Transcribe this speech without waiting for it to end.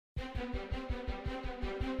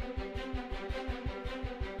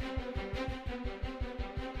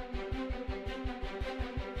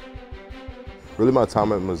Really, my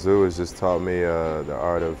time at Mizzou has just taught me the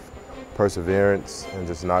art of perseverance and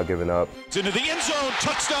just not giving up. It's into the end zone,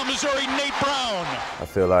 touchdown Missouri, Nate Brown. I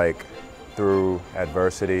feel like through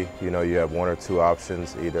adversity, you have one or two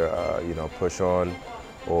options, either, push on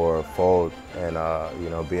or fold. And,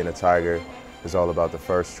 being a Tiger is all about the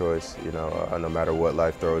first choice, no matter what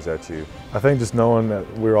life throws at you. I think just knowing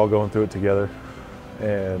that we're all going through it together,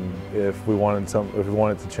 and if we wanted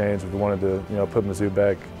to change, if we wanted to, put Mizzou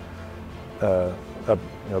back up,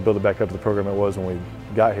 build it back up to the program it was when we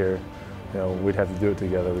got here, we'd have to do it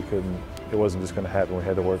together. It wasn't just going to happen. We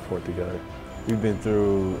had to work for it together. We've been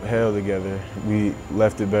through hell together. We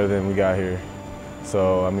left it better than we got here.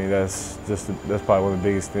 So, I mean, that's probably one of the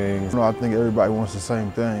biggest things. I think everybody wants the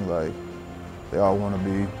same thing. Like, they all want to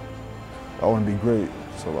be great.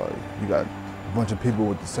 So, like, you got a bunch of people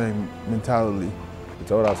with the same mentality. We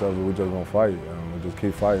told ourselves that we're just going to fight. We just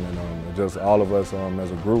keep fighting. And just all of us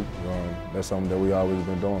as a group, that's something that we always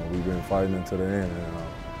been doing. We've been fighting until the end. And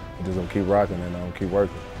we're just going to keep rocking and keep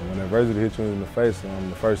working. And when adversity hits you in the face,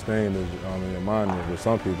 the first thing that's in your mind is, with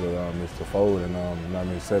some people, is to fold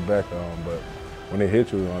and set back. But when it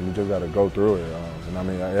hits you, you just got to go through it.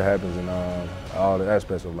 It happens in all the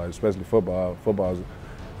aspects of life, especially football. Football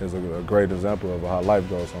is a great example of how life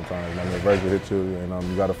goes sometimes. Adversity hits you, and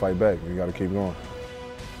you got to fight back. You got to keep going.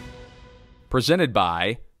 Presented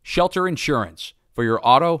by Shelter Insurance. For your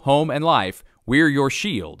auto, home, and life, we're your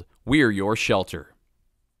shield. We're your shelter.